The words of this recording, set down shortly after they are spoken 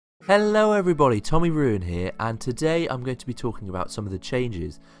Hello everybody, Tommyruin here, and today I'm going to be talking about some of the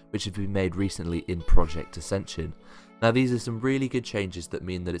changes which have been made recently in Project Ascension. Now these are some really good changes that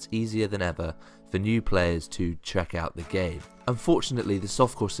mean that it's easier than ever for new players to check out the game. Unfortunately, the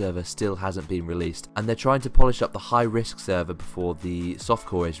softcore server still hasn't been released, and they're trying to polish up the high risk server before the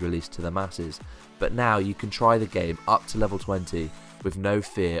softcore is released to the masses. But now you can try the game up to level 20 with no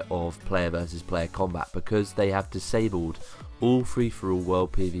fear of player versus player combat, because they have disabled all free-for-all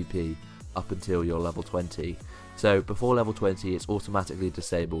world PvP up until your level 20. So before level 20 it's automatically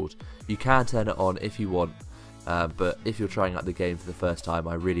disabled. You can turn it on if you want, but if you're trying out the game for the first time,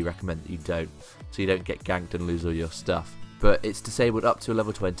 I really recommend that you don't, so you don't get ganked and lose all your stuff. But it's disabled up to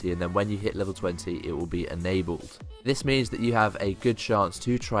level 20, and then when you hit level 20 it will be enabled. This means that you have a good chance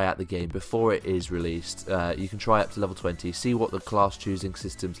to try out the game before it is released. You can try up to level 20, see what the class choosing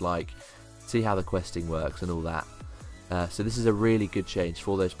system's like, see how the questing works and all that. So this is a really good change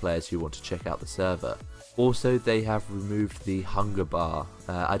for those players who want to check out the server. Also, they have removed the hunger bar.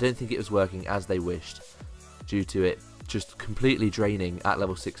 I don't think it was working as they wished, due to it just completely draining at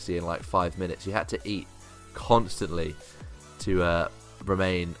level 60 in like 5 minutes. You had to eat constantly to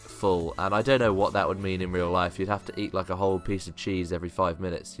remain full, and I don't know what that would mean in real life. You'd have to eat like a whole piece of cheese every 5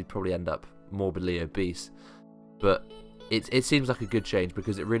 minutes. You'd probably end up morbidly obese. But it seems like a good change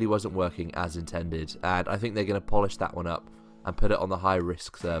because it really wasn't working as intended, and I think they're going to polish that one up and put it on the high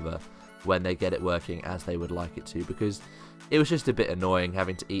risk server when they get it working as they would like it to, because it was just a bit annoying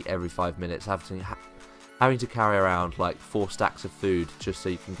having to eat every 5 minutes, having to carry around like 4 stacks of food just so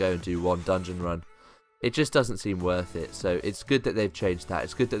you can go and do one dungeon run. It just doesn't seem worth it. So it's good that they've changed that.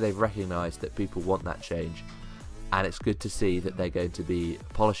 It's good that they've recognised that people want that change, and it's good to see that they're going to be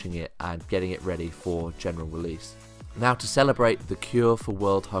polishing it and getting it ready for general release. Now, to celebrate the cure for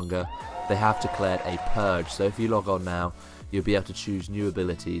world hunger, they have declared a purge. So if you log on now, you'll be able to choose new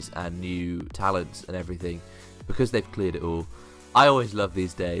abilities and new talents and everything because they've cleared it all. I always love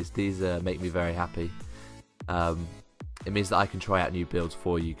these days. These make me very happy. It means that I can try out new builds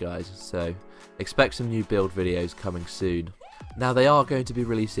for you guys. So expect some new build videos coming soon. Now, they are going to be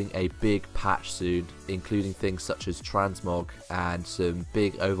releasing a big patch soon, including things such as transmog and some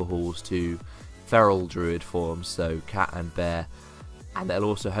big overhauls to feral druid forms, so cat and bear, and they'll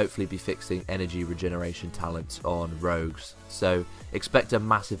also hopefully be fixing energy regeneration talents on rogues. So expect a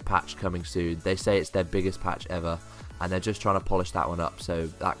massive patch coming soon. They say it's their biggest patch ever, and they're just trying to polish that one up so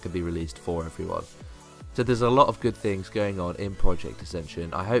that can be released for everyone. So there's a lot of good things going on in Project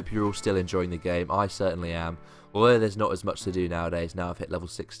Ascension. I hope you're all still enjoying the game. I certainly am. Although there's not as much to do nowadays, now I've hit level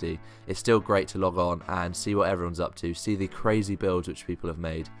 60, it's still great to log on and see what everyone's up to, see the crazy builds which people have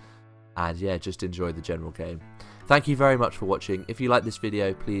made, and yeah, just enjoy the general game. Thank you very much for watching. If you like this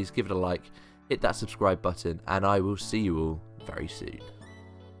video, please give it a like, hit that subscribe button, and I will see you all very soon.